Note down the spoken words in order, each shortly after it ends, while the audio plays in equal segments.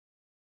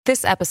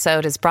This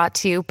episode is brought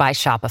to you by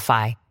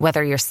Shopify.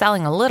 Whether you're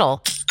selling a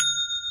little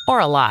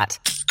or a lot,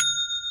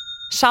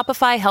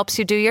 Shopify helps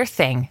you do your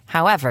thing,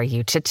 however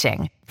you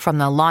cha-ching. From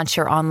the launch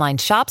your online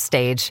shop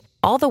stage,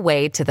 all the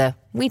way to the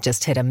we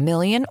just hit 1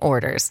 million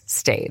orders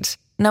stage.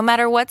 No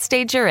matter what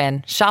stage you're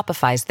in,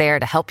 Shopify's there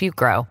to help you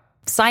grow.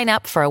 Sign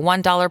up for a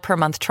 $1 per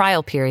month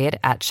trial period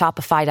at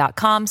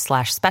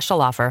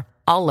shopify.com/special offer,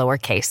 all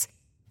lowercase.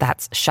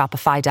 That's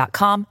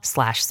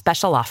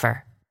shopify.com/special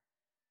offer.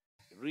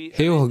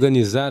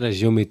 Reorganizar a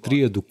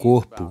geometria do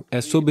corpo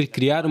é sobre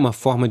criar uma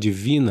forma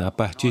divina a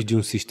partir de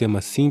um sistema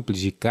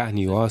simples de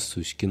carne e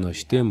ossos que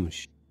nós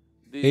temos.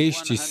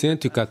 Estes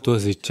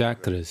 114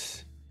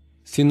 chakras,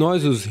 se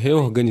nós os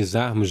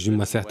reorganizarmos de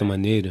uma certa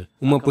maneira,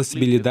 uma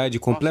possibilidade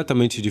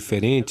completamente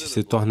diferente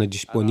se torna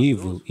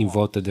disponível em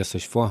volta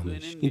dessas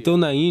formas. Então,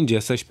 na Índia,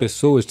 essas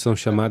pessoas são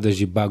chamadas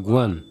de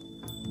Bhagwan.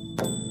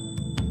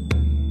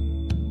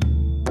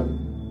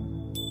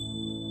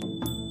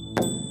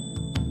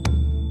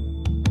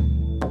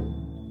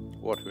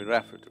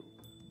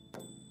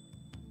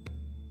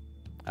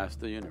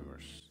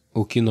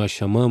 O que nós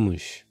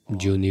chamamos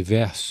de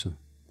universo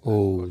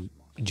ou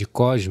de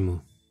cosmo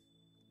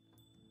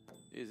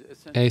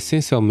é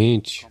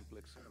essencialmente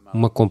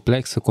uma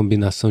complexa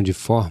combinação de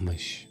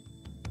formas.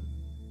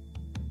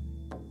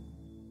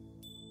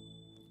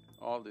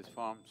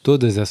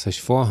 Todas essas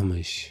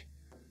formas,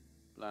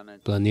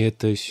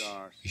 planetas,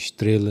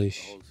 estrelas,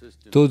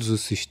 todos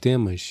os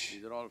sistemas,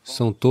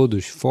 são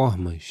todos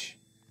formas.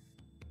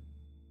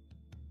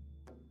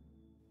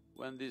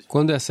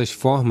 Quando essas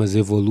formas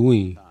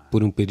evoluem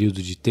por um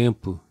período de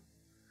tempo,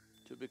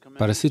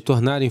 para se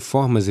tornarem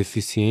formas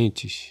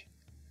eficientes,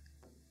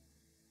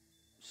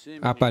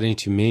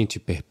 aparentemente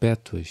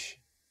perpétuas,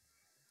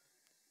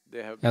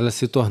 elas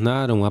se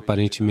tornaram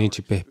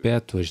aparentemente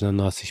perpétuas na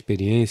nossa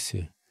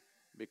experiência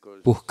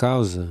por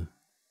causa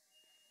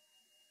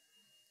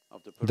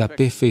da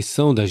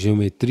perfeição da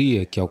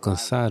geometria que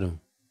alcançaram.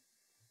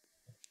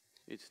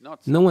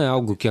 Não é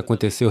algo que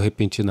aconteceu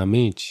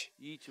repentinamente.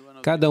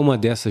 Cada uma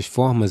dessas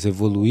formas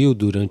evoluiu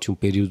durante um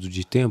período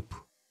de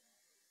tempo.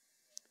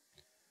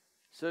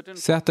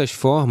 Certas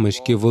formas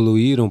que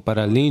evoluíram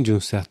para além de um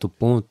certo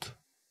ponto.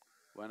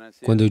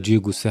 Quando eu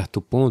digo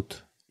certo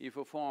ponto,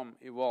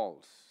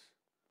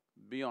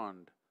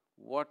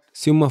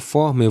 se uma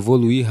forma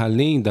evoluir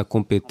além da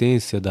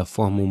competência da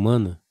forma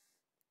humana,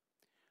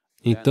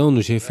 então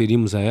nos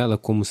referimos a ela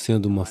como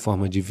sendo uma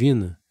forma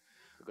divina,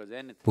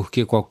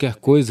 porque qualquer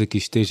coisa que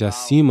esteja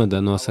acima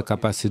da nossa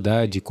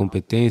capacidade e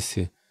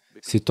competência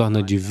se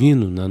torna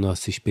divino na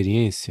nossa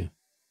experiência.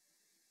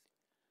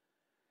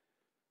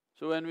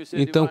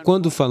 Então,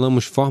 quando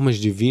falamos formas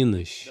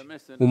divinas,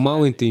 o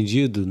mal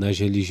entendido nas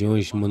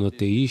religiões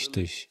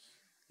monoteístas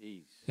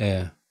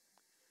é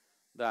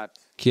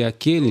que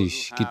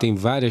aqueles que têm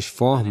várias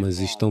formas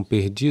estão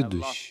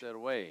perdidos.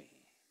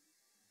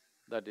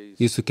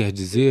 Isso quer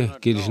dizer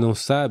que eles não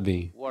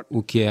sabem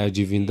o que é a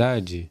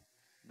divindade.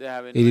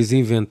 Eles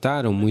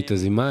inventaram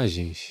muitas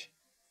imagens.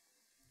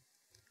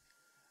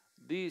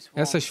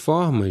 Essas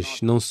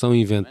formas não são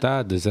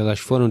inventadas, elas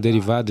foram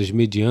derivadas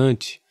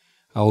mediante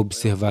a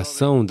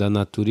observação da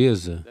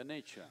natureza,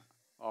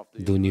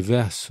 do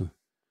universo.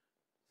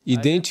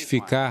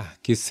 Identificar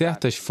que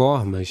certas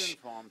formas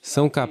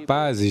são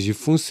capazes de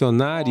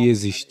funcionar e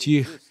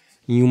existir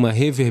em uma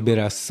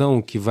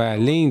reverberação que vai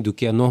além do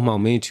que é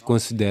normalmente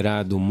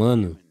considerado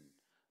humano.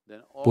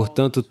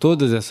 Portanto,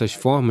 todas essas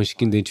formas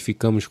que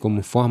identificamos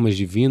como formas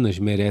divinas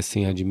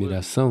merecem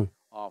admiração.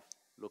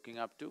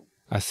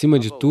 Acima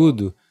de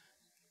tudo,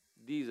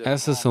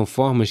 essas são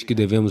formas que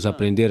devemos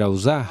aprender a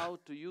usar,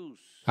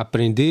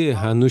 aprender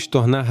a nos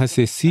tornar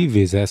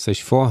acessíveis a essas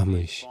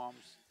formas,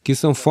 que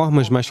são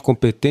formas mais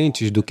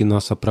competentes do que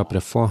nossa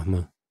própria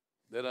forma.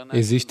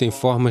 Existem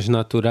formas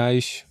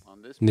naturais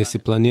nesse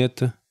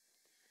planeta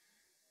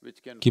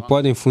que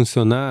podem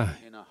funcionar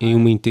em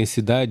uma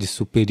intensidade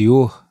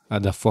superior à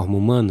da forma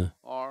humana.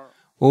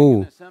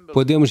 Ou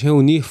podemos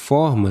reunir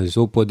formas,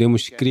 ou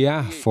podemos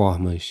criar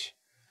formas,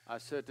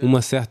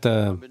 uma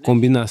certa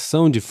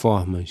combinação de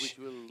formas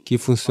que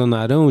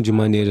funcionarão de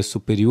maneira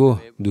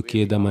superior do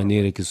que da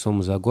maneira que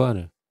somos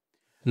agora.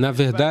 Na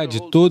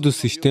verdade, todo o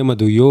sistema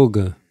do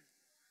yoga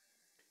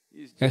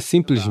é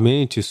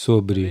simplesmente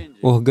sobre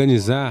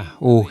organizar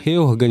ou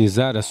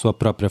reorganizar a sua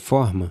própria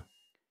forma.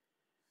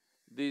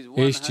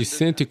 Estes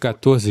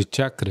 114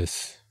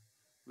 chakras,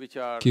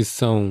 que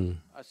são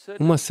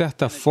uma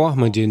certa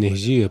forma de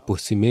energia por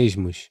si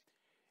mesmos,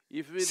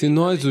 se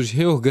nós os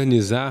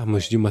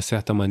reorganizarmos de uma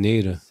certa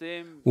maneira,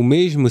 o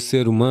mesmo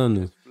ser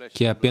humano,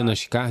 que é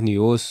apenas carne e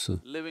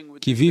osso,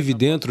 que vive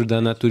dentro da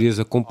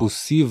natureza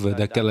compulsiva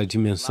daquela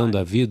dimensão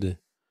da vida,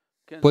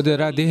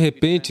 poderá de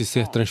repente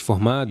ser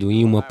transformado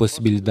em uma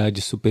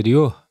possibilidade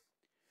superior.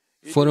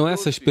 Foram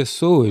essas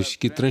pessoas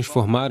que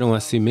transformaram a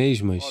si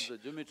mesmas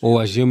ou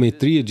a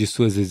geometria de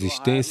suas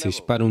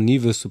existências para um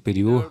nível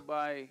superior,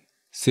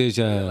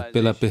 seja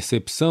pela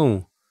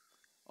percepção,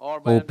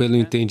 ou pelo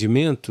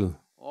entendimento,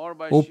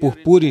 ou por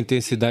pura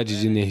intensidade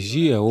de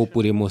energia, ou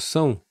por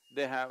emoção,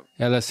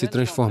 Elas se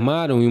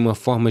transformaram em uma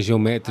forma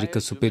geométrica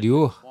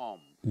superior,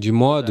 de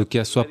modo que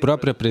a sua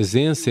própria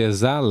presença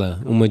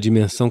exala uma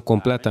dimensão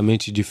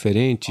completamente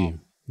diferente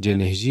de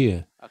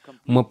energia.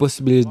 Uma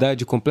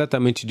possibilidade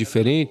completamente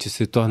diferente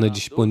se torna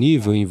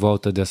disponível em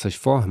volta dessas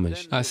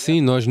formas.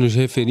 Assim, nós nos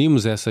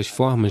referimos a essas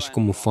formas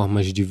como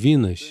formas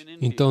divinas.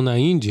 Então, na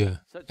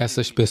Índia,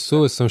 essas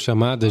pessoas são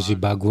chamadas de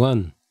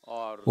Bhagwan,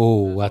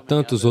 ou há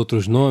tantos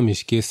outros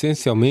nomes que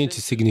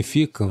essencialmente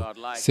significam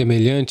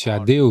semelhante a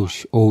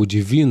Deus ou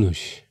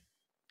divinos.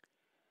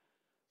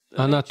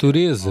 A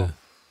natureza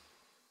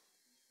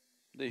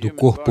do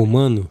corpo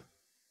humano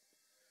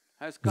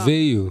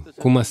veio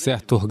com uma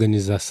certa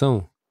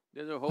organização.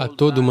 Há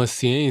toda uma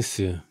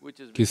ciência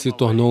que se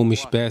tornou uma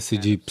espécie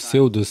de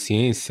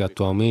pseudociência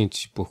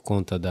atualmente por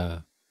conta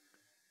da...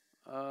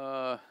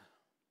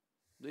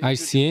 As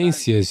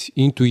ciências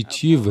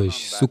intuitivas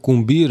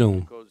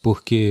sucumbiram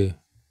porque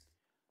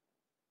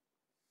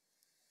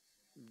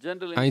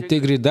a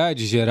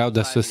integridade geral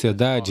da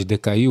sociedade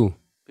decaiu.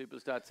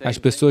 As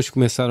pessoas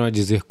começaram a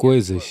dizer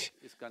coisas.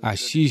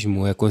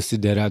 Achismo é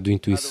considerado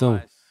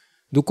intuição.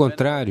 Do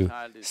contrário,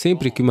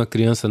 sempre que uma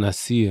criança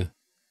nascia,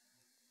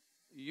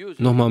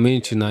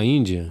 normalmente na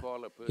Índia,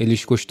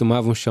 eles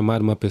costumavam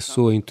chamar uma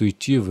pessoa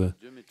intuitiva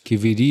que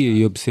viria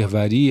e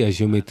observaria a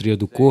geometria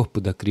do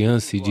corpo da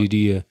criança e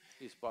diria: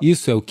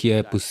 isso é o que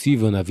é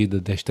possível na vida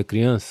desta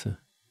criança.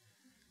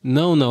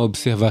 Não na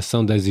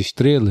observação das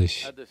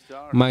estrelas,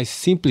 mas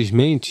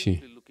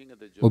simplesmente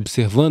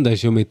observando a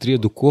geometria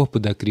do corpo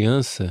da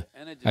criança,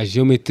 a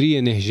geometria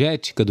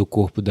energética do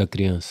corpo da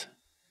criança.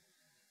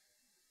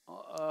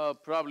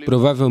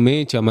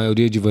 Provavelmente a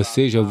maioria de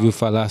vocês já ouviu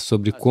falar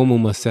sobre como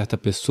uma certa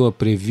pessoa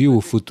previu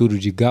o futuro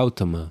de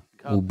Gautama,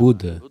 o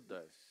Buda.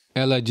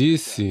 Ela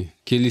disse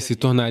que ele se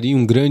tornaria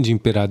um grande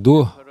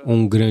imperador ou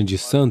um grande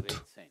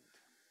santo.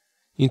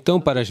 Então,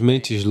 para as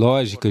mentes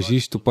lógicas,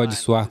 isto pode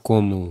soar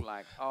como: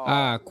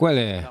 qual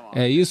é?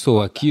 É isso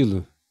ou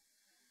aquilo?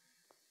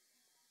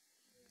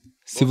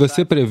 Se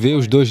você prevê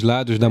os dois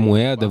lados da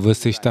moeda,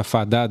 você está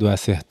fadado a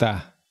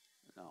acertar.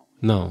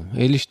 Não,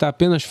 ele está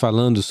apenas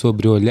falando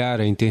sobre olhar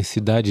a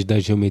intensidade da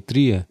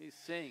geometria.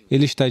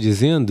 Ele está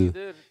dizendo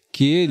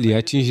que ele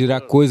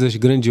atingirá coisas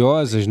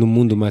grandiosas no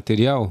mundo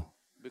material.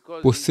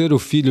 Por ser o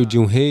filho de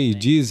um rei,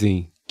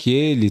 dizem que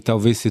ele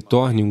talvez se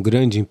torne um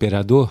grande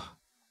imperador.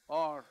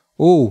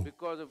 Ou,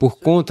 por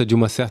conta de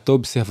uma certa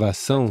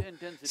observação,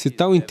 se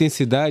tal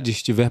intensidade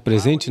estiver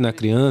presente na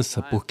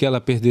criança, porque ela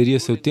perderia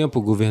seu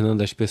tempo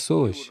governando as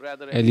pessoas?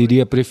 Ela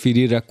iria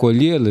preferir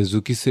acolhê-las,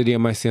 o que seria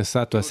mais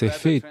sensato a ser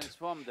feito?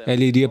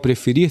 Ela iria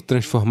preferir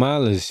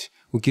transformá-las,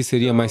 o que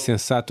seria mais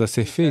sensato a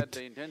ser feito?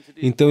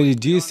 Então ele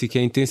disse que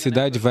a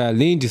intensidade vai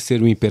além de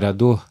ser um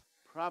imperador.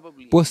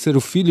 Por ser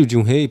o filho de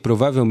um rei,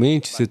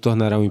 provavelmente se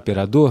tornará um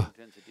imperador,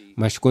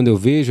 mas quando eu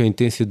vejo a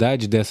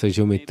intensidade dessa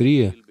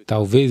geometria,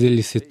 talvez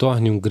ele se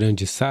torne um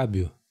grande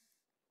sábio.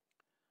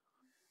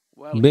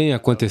 Bem,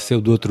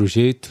 aconteceu do outro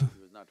jeito.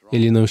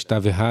 Ele não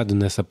estava errado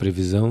nessa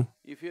previsão.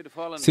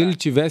 Se ele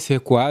tivesse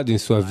recuado em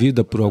sua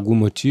vida por algum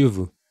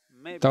motivo,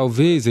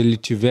 talvez ele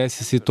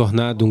tivesse se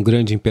tornado um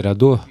grande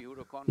imperador,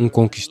 um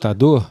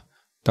conquistador.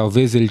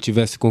 Talvez ele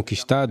tivesse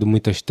conquistado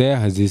muitas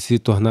terras e se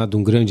tornado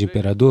um grande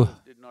imperador.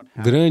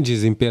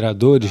 Grandes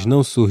imperadores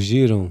não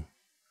surgiram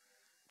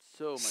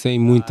sem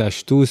muita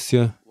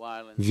astúcia,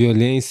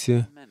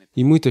 violência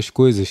e muitas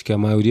coisas que a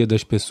maioria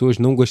das pessoas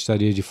não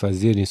gostaria de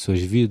fazer em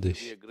suas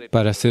vidas.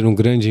 Para ser um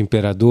grande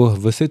imperador,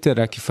 você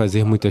terá que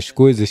fazer muitas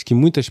coisas que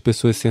muitas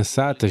pessoas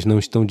sensatas não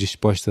estão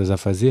dispostas a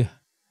fazer.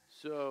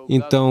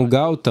 Então,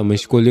 Gautama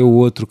escolheu o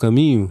outro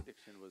caminho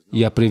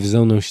e a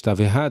previsão não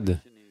estava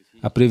errada.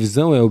 A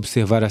previsão é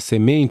observar a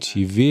semente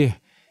e ver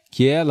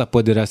que ela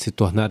poderá se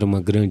tornar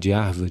uma grande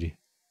árvore.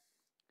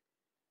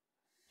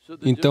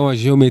 Então, a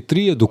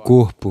geometria do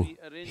corpo,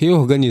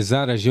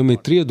 reorganizar a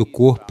geometria do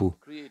corpo,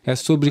 é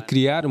sobre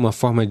criar uma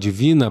forma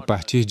divina a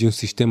partir de um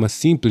sistema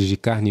simples de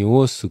carne e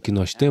osso que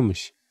nós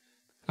temos.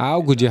 Há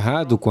algo de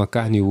errado com a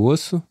carne e o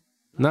osso?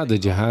 Nada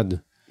de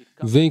errado.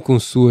 Vem com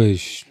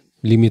suas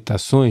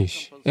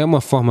limitações. É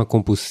uma forma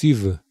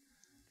compulsiva.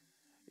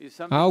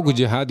 Há algo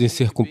de errado em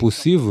ser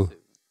compulsivo?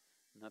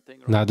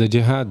 Nada de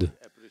errado.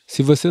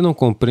 Se você não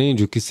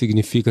compreende o que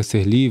significa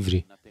ser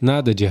livre,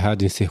 nada de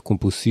errado em ser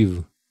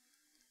compulsivo.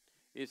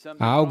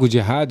 Há algo de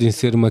errado em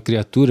ser uma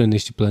criatura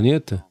neste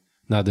planeta?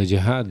 Nada de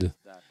errado.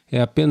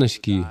 É apenas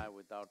que,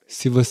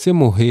 se você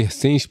morrer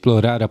sem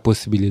explorar a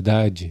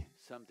possibilidade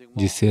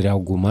de ser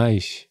algo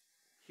mais,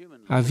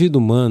 a vida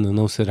humana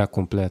não será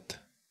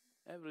completa.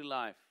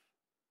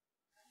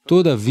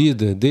 Toda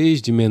vida,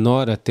 desde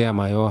menor até a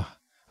maior,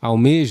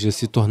 almeja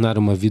se tornar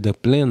uma vida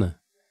plena.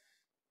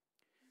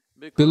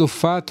 Pelo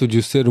fato de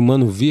o ser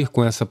humano vir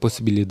com essa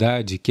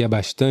possibilidade, que é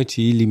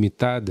bastante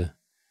ilimitada,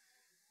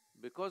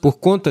 por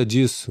conta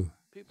disso,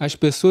 as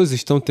pessoas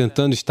estão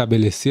tentando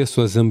estabelecer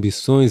suas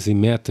ambições e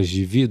metas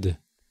de vida,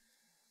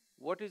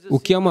 o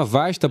que é uma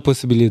vasta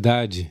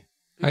possibilidade.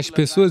 As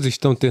pessoas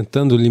estão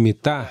tentando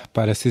limitar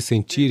para se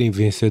sentirem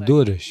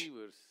vencedoras.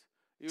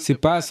 Se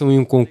passam em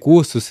um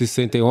concurso, se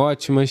sentem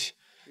ótimas.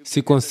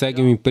 Se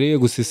conseguem um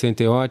emprego, se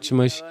sentem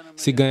ótimas.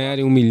 Se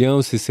ganharem 1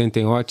 milhão, se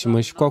sentem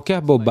ótimas.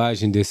 Qualquer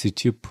bobagem desse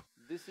tipo.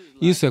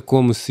 Isso é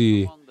como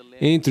se,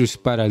 entre os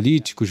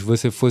paralíticos,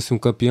 você fosse um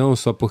campeão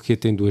só porque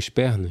tem 2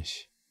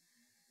 pernas.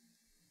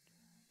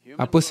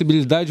 A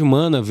possibilidade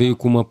humana veio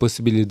com uma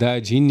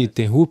possibilidade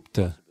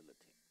ininterrupta.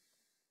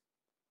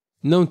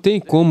 Não tem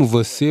como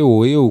você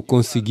ou eu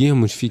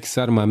conseguirmos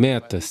fixar uma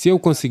meta. Se eu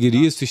conseguir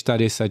isso,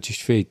 estarei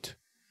satisfeito.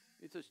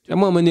 É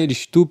uma maneira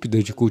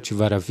estúpida de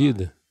cultivar a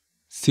vida.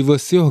 Se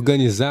você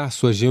organizar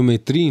sua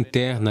geometria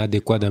interna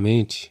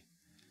adequadamente,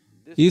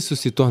 isso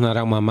se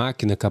tornará uma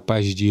máquina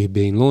capaz de ir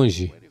bem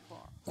longe.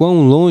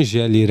 Quão longe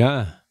ela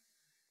irá,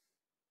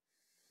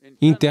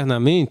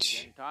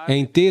 internamente, é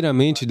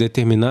inteiramente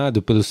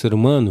determinado pelo ser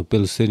humano,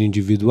 pelo ser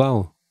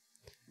individual.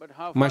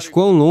 Mas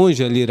quão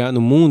longe ela irá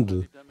no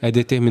mundo é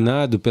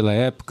determinado pela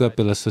época,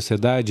 pela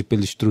sociedade,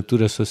 pela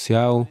estrutura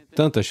social,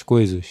 tantas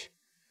coisas.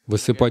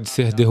 Você pode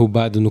ser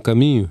derrubado no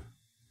caminho.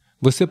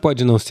 Você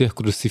pode não ser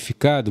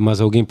crucificado,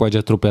 mas alguém pode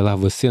atropelar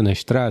você na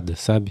estrada,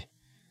 sabe?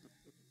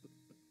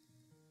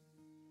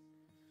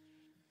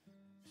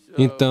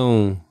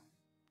 Então,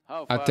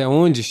 até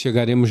onde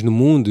chegaremos no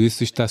mundo,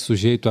 isso está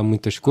sujeito a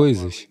muitas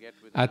coisas.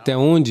 Até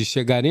onde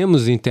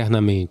chegaremos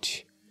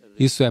internamente,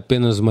 isso é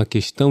apenas uma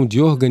questão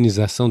de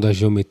organização da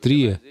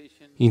geometria,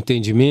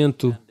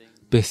 entendimento,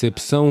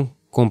 percepção,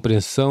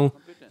 compreensão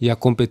e a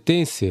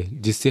competência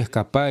de ser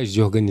capaz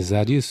de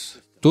organizar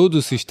isso. Todo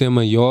o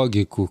sistema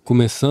yógico,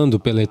 começando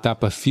pela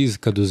etapa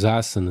física dos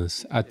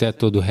asanas até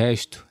todo o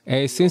resto,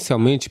 é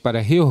essencialmente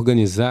para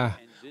reorganizar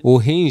ou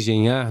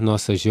reengenhar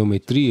nossa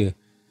geometria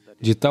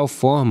de tal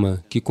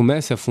forma que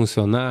comece a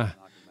funcionar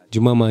de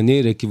uma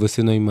maneira que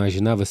você não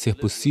imaginava ser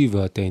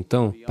possível até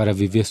então, para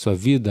viver sua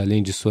vida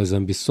além de suas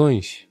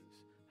ambições.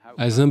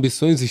 As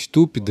ambições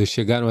estúpidas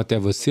chegaram até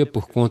você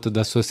por conta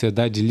da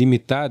sociedade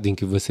limitada em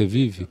que você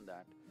vive.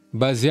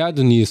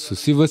 Baseado nisso,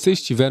 se você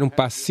estiver um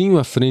passinho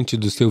à frente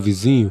do seu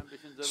vizinho,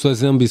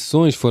 suas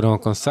ambições foram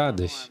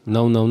alcançadas?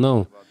 Não, não,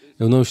 não.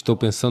 Eu não estou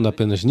pensando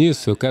apenas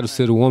nisso, eu quero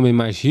ser o homem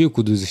mais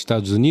rico dos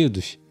Estados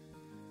Unidos.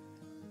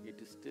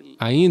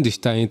 Ainda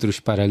está entre os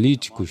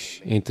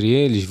paralíticos, entre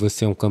eles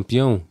você é um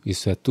campeão,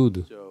 isso é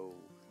tudo.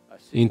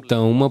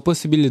 Então, uma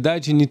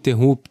possibilidade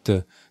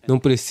ininterrupta não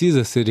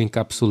precisa ser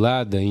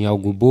encapsulada em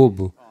algo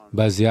bobo,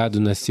 baseado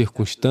nas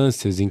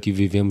circunstâncias em que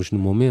vivemos no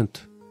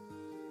momento.